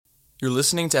You're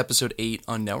listening to episode 8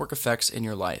 on Network Effects in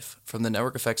Your Life from the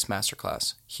Network Effects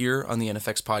Masterclass, here on the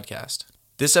NFX podcast.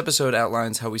 This episode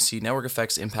outlines how we see network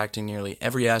effects impacting nearly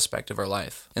every aspect of our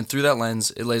life. And through that lens,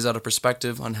 it lays out a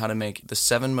perspective on how to make the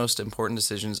 7 most important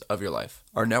decisions of your life.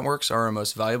 Our networks are our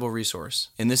most valuable resource,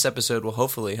 and this episode will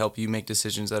hopefully help you make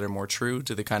decisions that are more true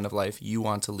to the kind of life you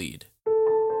want to lead.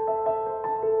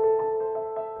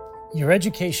 Your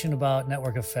education about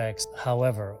network effects,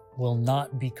 however, will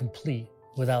not be complete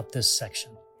without this section.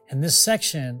 And this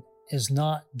section is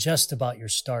not just about your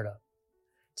startup.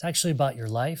 It's actually about your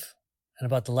life and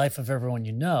about the life of everyone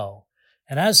you know.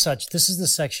 And as such, this is the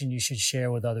section you should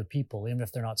share with other people, even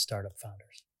if they're not startup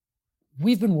founders.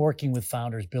 We've been working with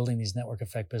founders building these network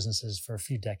effect businesses for a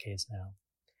few decades now.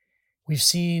 We've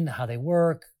seen how they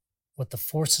work, what the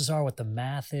forces are, what the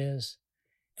math is.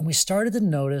 And we started to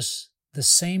notice the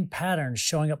same patterns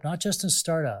showing up not just in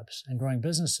startups and growing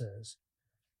businesses,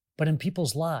 but in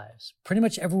people's lives. Pretty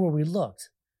much everywhere we looked,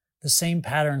 the same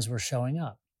patterns were showing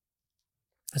up.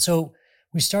 And so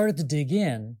we started to dig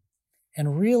in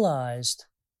and realized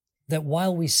that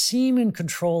while we seem in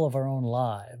control of our own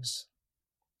lives,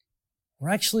 we're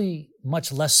actually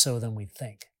much less so than we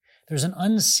think. There's an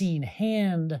unseen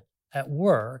hand at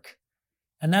work,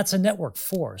 and that's a network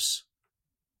force.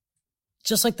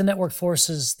 Just like the network force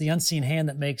is the unseen hand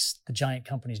that makes the giant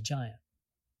companies giant.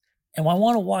 And I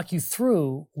want to walk you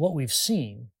through what we've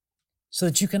seen so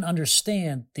that you can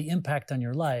understand the impact on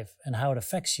your life and how it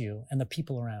affects you and the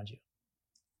people around you,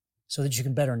 so that you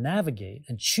can better navigate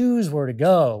and choose where to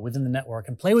go within the network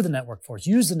and play with the network force,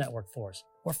 use the network force,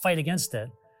 or fight against it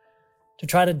to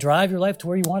try to drive your life to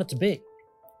where you want it to be,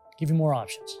 give you more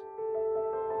options.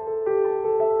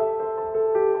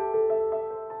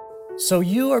 So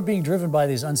you are being driven by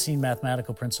these unseen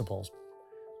mathematical principles.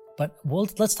 But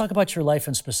let's talk about your life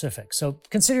in specific. So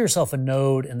consider yourself a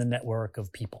node in the network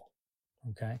of people,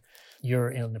 okay? You're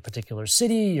in a particular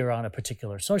city, you're on a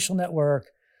particular social network.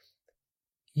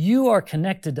 You are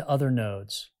connected to other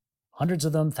nodes, hundreds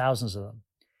of them, thousands of them.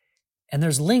 And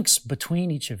there's links between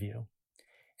each of you.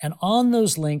 And on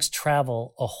those links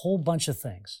travel a whole bunch of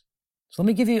things. So let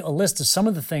me give you a list of some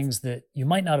of the things that you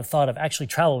might not have thought of actually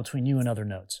travel between you and other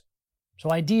nodes.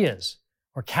 So ideas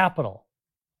or capital.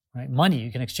 Right? Money,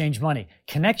 you can exchange money.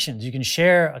 Connections, you can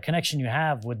share a connection you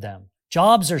have with them.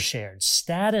 Jobs are shared.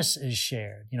 Status is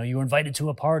shared. You were invited to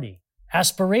a party.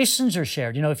 Aspirations are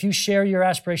shared. If you share your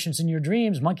aspirations and your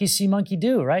dreams, monkey see, monkey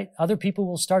do, right? Other people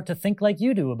will start to think like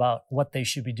you do about what they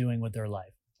should be doing with their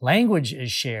life. Language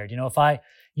is shared. If I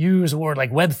use a word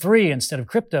like Web3 instead of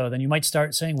crypto, then you might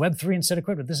start saying Web3 instead of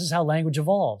crypto. This is how language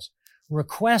evolves.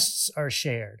 Requests are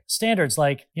shared. Standards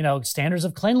like, standards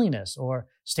of cleanliness or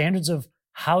standards of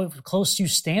how close you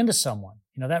stand to someone.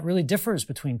 That really differs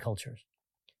between cultures.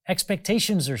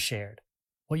 Expectations are shared.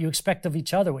 What you expect of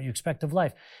each other, what you expect of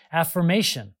life.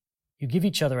 Affirmation. You give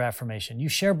each other affirmation. You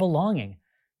share belonging.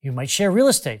 You might share real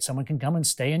estate. Someone can come and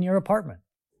stay in your apartment.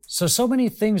 So many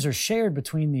things are shared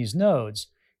between these nodes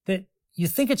that you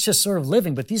think it's just sort of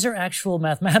living, but these are actual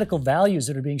mathematical values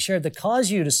that are being shared that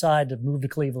cause you to decide to move to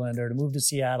Cleveland or to move to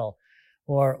Seattle,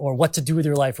 or what to do with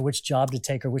your life, or which job to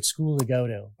take, or which school to go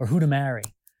to, or who to marry,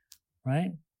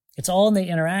 right? It's all in the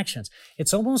interactions.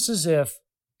 It's almost as if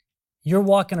you're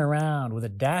walking around with a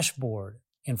dashboard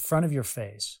in front of your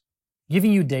face,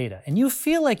 giving you data, and you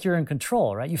feel like you're in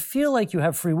control, right? You feel like you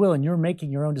have free will and you're making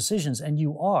your own decisions, and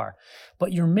you are,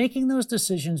 but you're making those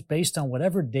decisions based on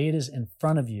whatever data is in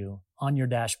front of you on your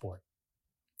dashboard.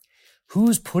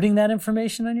 Who's putting that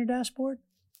information on your dashboard?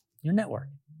 Your network.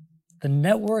 The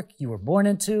network you were born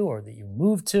into or that you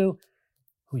moved to,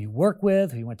 who you work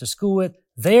with, who you went to school with,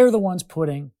 they're the ones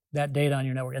putting that data on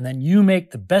your network. And then you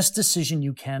make the best decision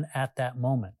you can at that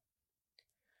moment.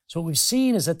 So what we've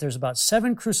seen is that there's about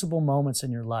 7 crucible moments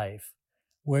in your life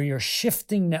where you're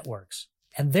shifting networks.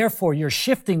 And therefore, you're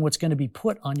shifting what's going to be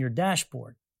put on your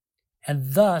dashboard.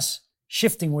 And thus,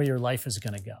 shifting where your life is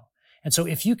going to go. And so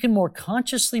if you can more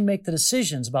consciously make the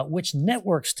decisions about which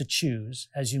networks to choose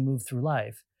as you move through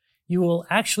life, you will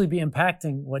actually be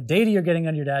impacting what data you're getting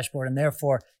on your dashboard and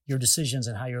therefore your decisions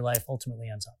and how your life ultimately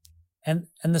ends up.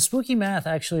 And the spooky math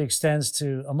actually extends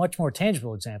to a much more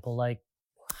tangible example, like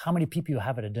how many people you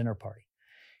have at a dinner party.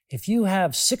 If you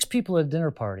have 6 people at a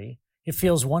dinner party, it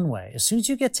feels one way. As soon as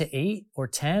you get to 8 or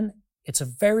 10, it's a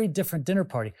very different dinner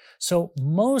party. So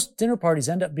most dinner parties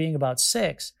end up being about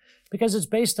 6 because it's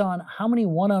based on how many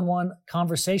one-on-one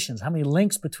conversations, how many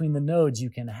links between the nodes you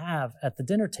can have at the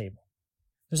dinner table.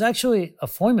 There's actually a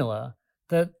formula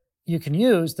that you can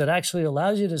use that actually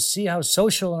allows you to see how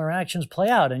social interactions play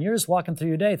out. And you're just walking through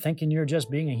your day thinking you're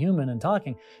just being a human and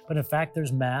talking. But in fact,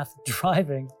 there's math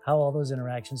driving how all those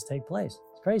interactions take place.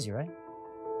 It's crazy, right?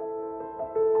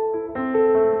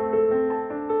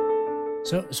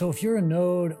 So if you're a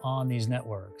node on these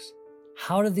networks,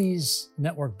 how do these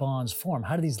network bonds form?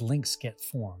 How do these links get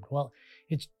formed? Well,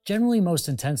 it's generally most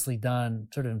intensely done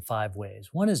sort of in 5 ways.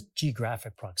 One is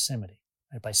geographic proximity,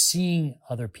 right? By seeing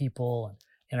other people and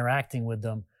interacting with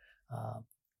them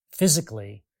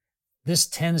physically. This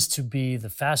tends to be the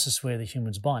fastest way that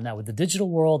humans bond. Now, with the digital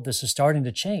world, this is starting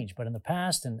to change, but in the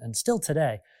past and still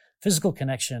today, physical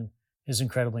connection is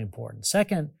incredibly important.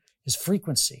 Second is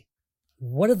frequency.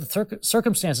 What are the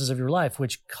circumstances of your life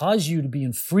which cause you to be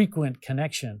in frequent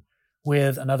connection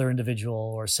with another individual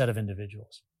or a set of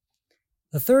individuals?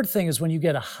 The third thing is when you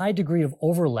get a high degree of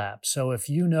overlap. So if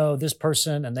you know this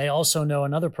person and they also know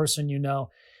another person you know,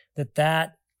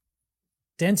 that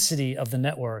density of the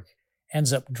network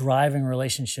ends up driving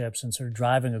relationships and sort of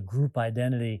driving a group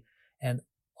identity and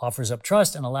offers up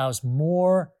trust and allows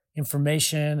more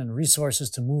information and resources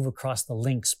to move across the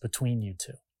links between you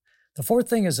two. The fourth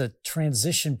thing is a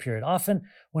transition period. Often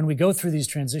when we go through these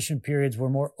transition periods, we're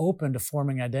more open to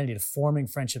forming identity, to forming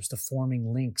friendships, to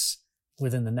forming links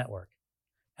within the network.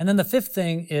 And then the fifth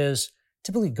thing is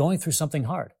typically going through something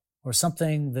hard or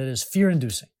something that is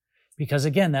fear-inducing. Because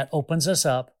again, that opens us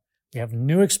up. We have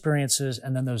new experiences,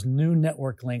 and then those new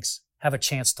network links have a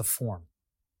chance to form.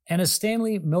 And as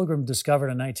Stanley Milgram discovered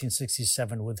in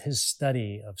 1967 with his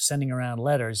study of sending around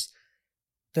letters,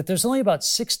 that there's only about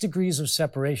 6 degrees of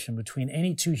separation between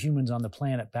any 2 humans on the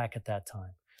planet back at that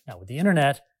time. Now, with the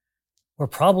internet, we're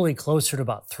probably closer to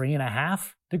about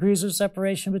 3.5 degrees of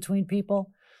separation between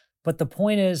people. But the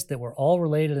point is that we're all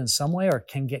related in some way or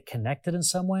can get connected in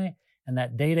some way, and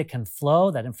that data can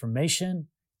flow, that information,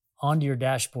 onto your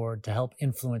dashboard to help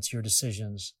influence your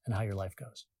decisions and how your life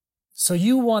goes. So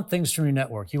you want things from your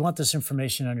network. You want this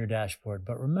information on your dashboard.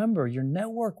 But remember, your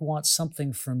network wants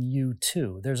something from you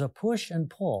too. There's a push and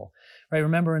pull, right?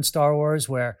 Remember in Star Wars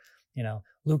where,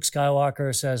 Luke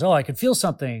Skywalker says, "Oh, I could feel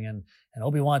something." And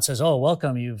Obi-Wan says, "Oh,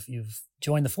 welcome. You've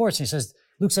joined the Force." And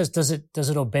Luke says, does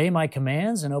it obey my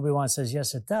commands? And Obi-Wan says,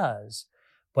 "Yes, it does.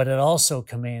 But it also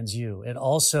commands you. It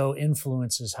also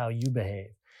influences how you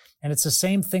behave." And it's the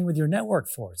same thing with your network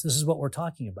force. This is what we're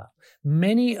talking about.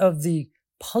 Many of the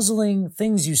puzzling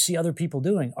things you see other people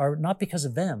doing are not because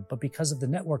of them, but because of the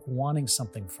network wanting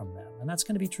something from them. And that's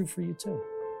going to be true for you too.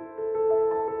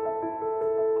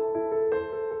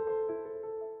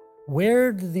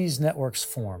 Where do these networks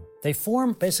form? They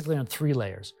form basically on 3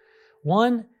 layers.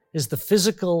 One is the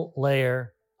physical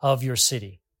layer of your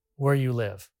city, where you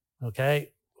live,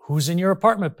 okay? Who's in your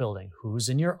apartment building? Who's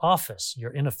in your office?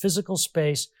 You're in a physical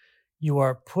space. You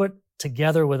are put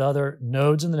together with other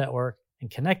nodes in the network and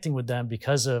connecting with them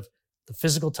because of the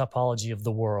physical topology of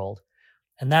the world.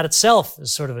 And that itself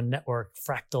is sort of a network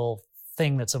fractal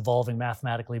thing that's evolving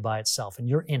mathematically by itself, and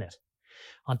you're in it.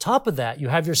 On top of that, you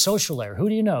have your social layer. Who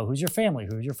do you know? Who's your family?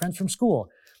 Who are your friends from school?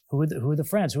 Who are the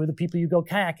friends? Who are the people you go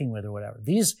kayaking with or whatever?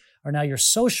 These are now your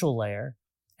social layer,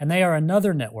 and they are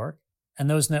another network, and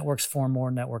those networks form more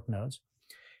network nodes.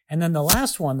 And then the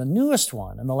last one, the newest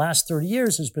one in the last 30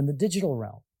 years has been the digital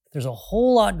realm. There's a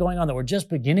whole lot going on that we're just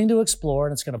beginning to explore,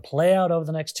 and it's going to play out over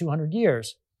the next 200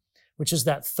 years, which is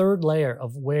that third layer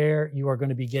of where you are going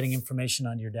to be getting information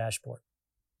on your dashboard.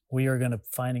 We are going to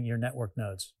finding your network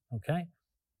nodes, okay?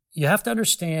 You have to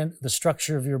understand the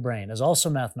structure of your brain is also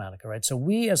mathematical, right? So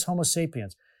we as Homo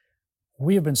sapiens,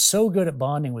 we have been so good at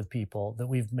bonding with people that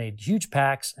we've made huge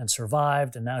packs and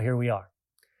survived, and now here we are.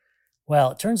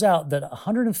 Well, it turns out that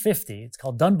 150, it's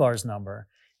called Dunbar's number,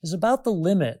 is about the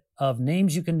limit of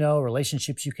names you can know,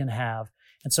 relationships you can have.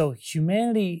 And so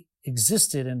humanity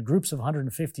existed in groups of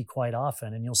 150 quite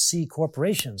often, and you'll see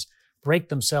corporations break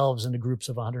themselves into groups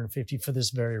of 150 for this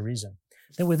very reason.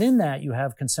 Then within that, you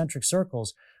have concentric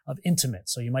circles of intimate.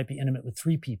 So you might be intimate with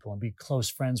 3 people and be close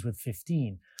friends with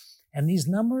 15. And these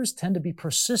numbers tend to be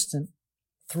persistent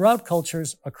throughout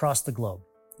cultures across the globe.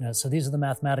 So these are the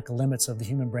mathematical limits of the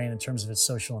human brain in terms of its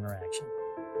social interaction.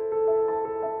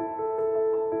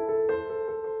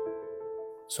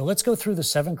 So let's go through the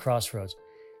 7 crossroads.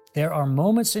 There are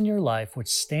moments in your life which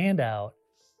stand out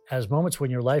as moments when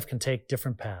your life can take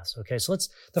different paths. Okay, so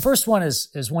the first one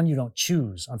is one you don't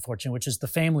choose, unfortunately, which is the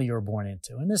family you were born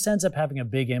into. And this ends up having a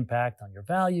big impact on your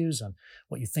values, on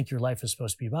what you think your life is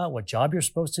supposed to be about, what job you're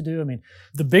supposed to do. I mean,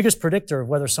 the biggest predictor of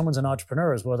whether someone's an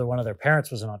entrepreneur is whether one of their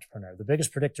parents was an entrepreneur. The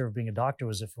biggest predictor of being a doctor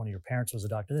was if one of your parents was a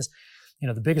doctor.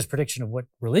 The biggest prediction of what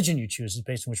religion you choose is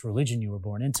based on which religion you were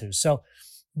born into. So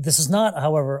This is not,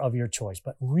 however, of your choice,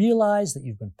 but realize that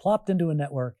you've been plopped into a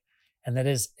network and that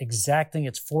is exacting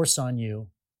its force on you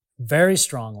very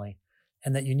strongly,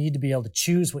 and that you need to be able to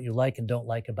choose what you like and don't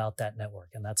like about that network.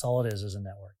 And that's all it is a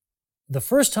network. The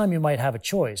first time you might have a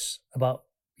choice about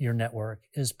your network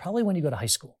is probably when you go to high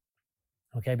school.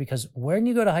 Okay, because when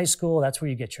you go to high school, that's where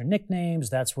you get your nicknames.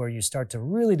 That's where you start to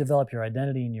really develop your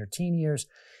identity in your teen years.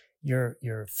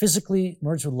 You're physically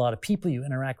merged with a lot of people. You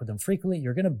interact with them frequently.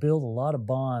 You're going to build a lot of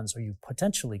bonds, or you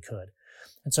potentially could.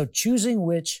 And so choosing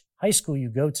which high school you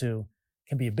go to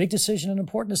can be a big decision, an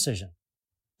important decision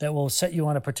that will set you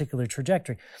on a particular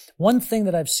trajectory. One thing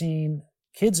that I've seen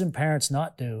kids and parents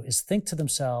not do is think to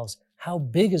themselves, how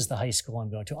big is the high school I'm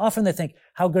going to? Often they think,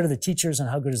 how good are the teachers and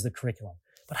how good is the curriculum?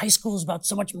 But high school is about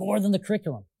so much more than the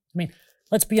curriculum. I mean,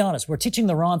 let's be honest, we're teaching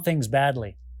the wrong things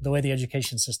badly, the way the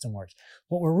education system works.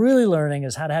 What we're really learning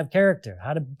is how to have character,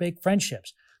 how to make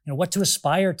friendships, what to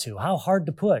aspire to, how hard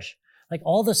to push. Like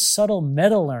all the subtle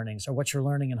meta learnings are what you're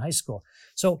learning in high school.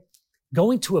 So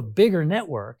going to a bigger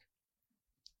network,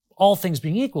 all things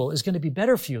being equal, is going to be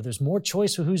better for you. There's more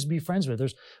choice of who's to be friends with.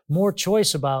 There's more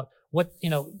choice about what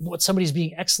somebody's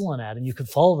being excellent at, and you could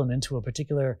follow them into a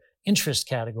particular interest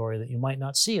category that you might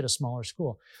not see at a smaller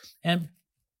school. And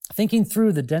thinking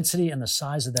through the density and the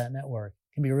size of that network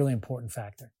can be a really important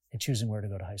factor in choosing where to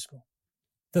go to high school.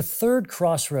 The third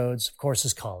crossroads, of course,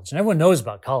 is college. And everyone knows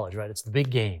about college, right? It's the big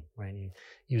game, right? You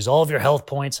use all of your health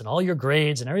points and all your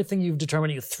grades and everything you've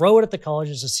determined. You throw it at the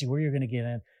colleges to see where you're going to get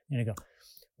in. And you go.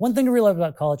 One thing to realize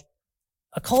about college,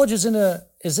 a college is in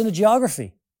a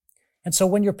geography. And so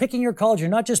when you're picking your college, you're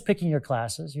not just picking your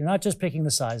classes. You're not just picking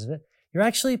the size of it. You're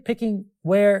actually picking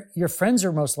where your friends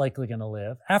are most likely going to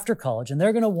live after college. And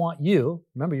they're going to want you,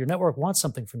 remember, your network wants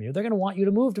something from you. They're going to want you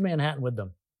to move to Manhattan with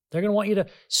them. They're going to want you to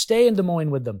stay in Des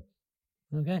Moines with them.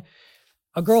 Okay?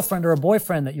 A girlfriend or a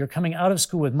boyfriend that you're coming out of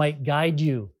school with might guide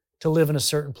you to live in a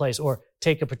certain place or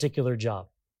take a particular job.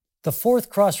 The fourth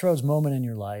crossroads moment in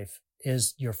your life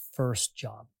is your first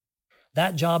job.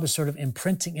 That job is sort of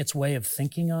imprinting its way of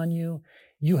thinking on you.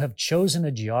 You have chosen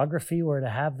a geography where to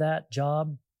have that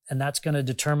job, and that's going to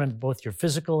determine both your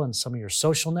physical and some of your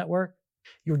social network.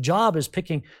 Your job is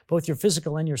picking both your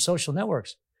physical and your social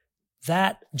networks.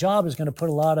 That job is going to put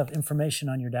a lot of information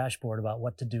on your dashboard about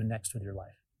what to do next with your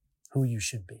life, who you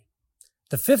should be.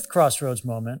 The fifth crossroads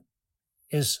moment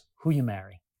is who you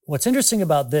marry. What's interesting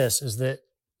about this is that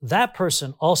that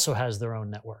person also has their own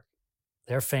network,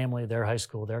 their family, their high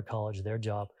school, their college, their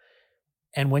job.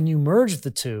 And when you merge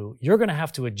the two, you're going to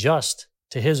have to adjust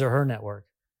to his or her network,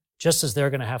 just as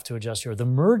they're going to have to adjust yours. The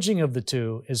merging of the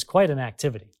two is quite an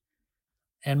activity.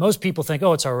 And most people think,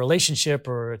 oh, it's our relationship,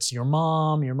 or it's your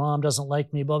mom doesn't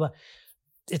like me, blah, blah.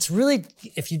 It's really,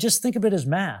 if you just think of it as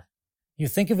math, you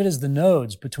think of it as the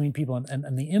nodes between people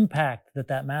and the impact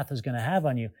that math is going to have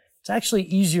on you, it's actually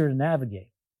easier to navigate.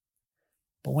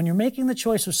 But when you're making the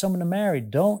choice of someone to marry,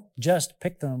 don't just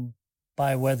pick them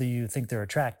by whether you think they're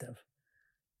attractive.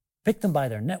 Pick them by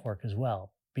their network as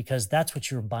well, because that's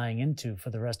what you're buying into for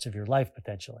the rest of your life,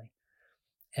 potentially.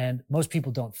 And most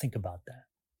people don't think about that.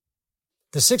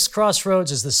 The sixth crossroads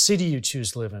is the city you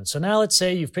choose to live in. So now let's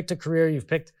say you've picked a career, you've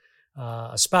picked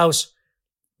a spouse.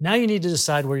 Now you need to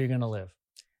decide where you're going to live.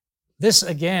 This,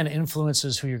 again,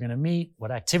 influences who you're going to meet,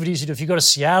 what activities you do. If you go to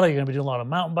Seattle, you're going to be doing a lot of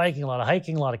mountain biking, a lot of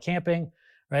hiking, a lot of camping,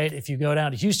 right? If you go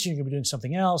down to Houston, you're going to be doing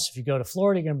something else. If you go to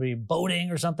Florida, you're going to be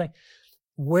boating or something.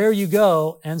 Where you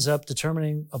go ends up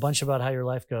determining a bunch about how your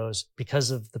life goes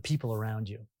because of the people around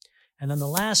you. And then the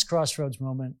last crossroads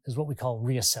moment is what we call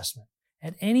reassessment.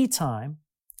 At any time,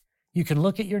 you can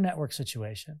look at your network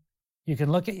situation, you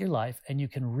can look at your life, and you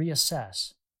can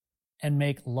reassess and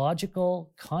make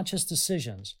logical, conscious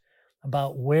decisions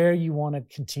about where you want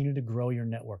to continue to grow your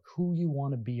network, who you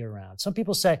want to be around. Some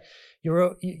people say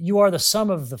you are the sum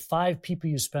of the 5 people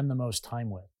you spend the most time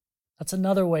with. That's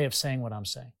another way of saying what I'm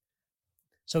saying.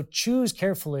 So choose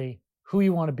carefully who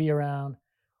you want to be around,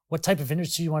 what type of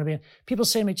industry you want to be in. People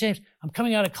say to me, James, I'm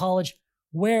coming out of college.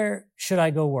 Where should I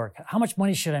go work? How much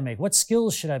money should I make? What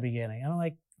skills should I be getting? And I'm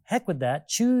like, heck with that.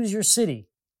 Choose your city.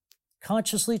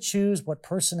 Consciously choose what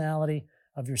personality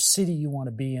of your city you want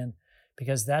to be in,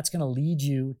 because that's going to lead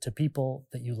you to people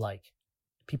that you like,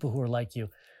 people who are like you.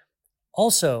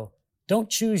 Also, don't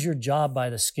choose your job by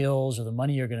the skills or the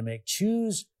money you're going to make.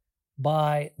 Choose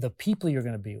by the people you're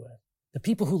going to be with, the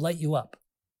people who light you up.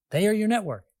 They are your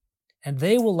network, and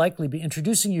they will likely be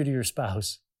introducing you to your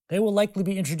spouse. They will likely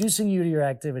be introducing you to your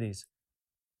activities.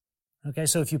 Okay,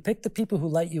 so if you pick the people who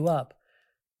light you up,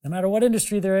 no matter what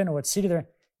industry they're in or what city they're in,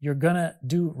 you're going to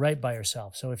do right by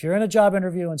yourself. So if you're in a job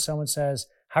interview and someone says,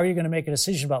 how are you going to make a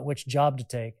decision about which job to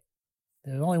take?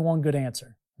 There's only one good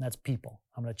answer. And that's people.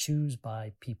 I'm going to choose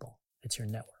by people. It's your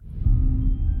network.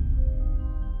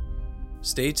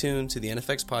 Stay tuned to the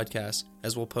NFX podcast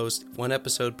as we'll post one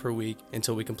episode per week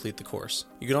until we complete the course.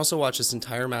 You can also watch this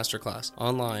entire masterclass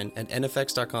online at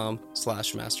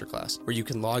nfx.com/masterclass, where you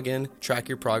can log in, track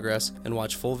your progress, and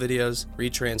watch full videos,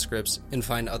 read transcripts, and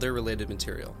find other related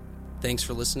material. Thanks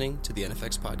for listening to the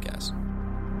NFX podcast.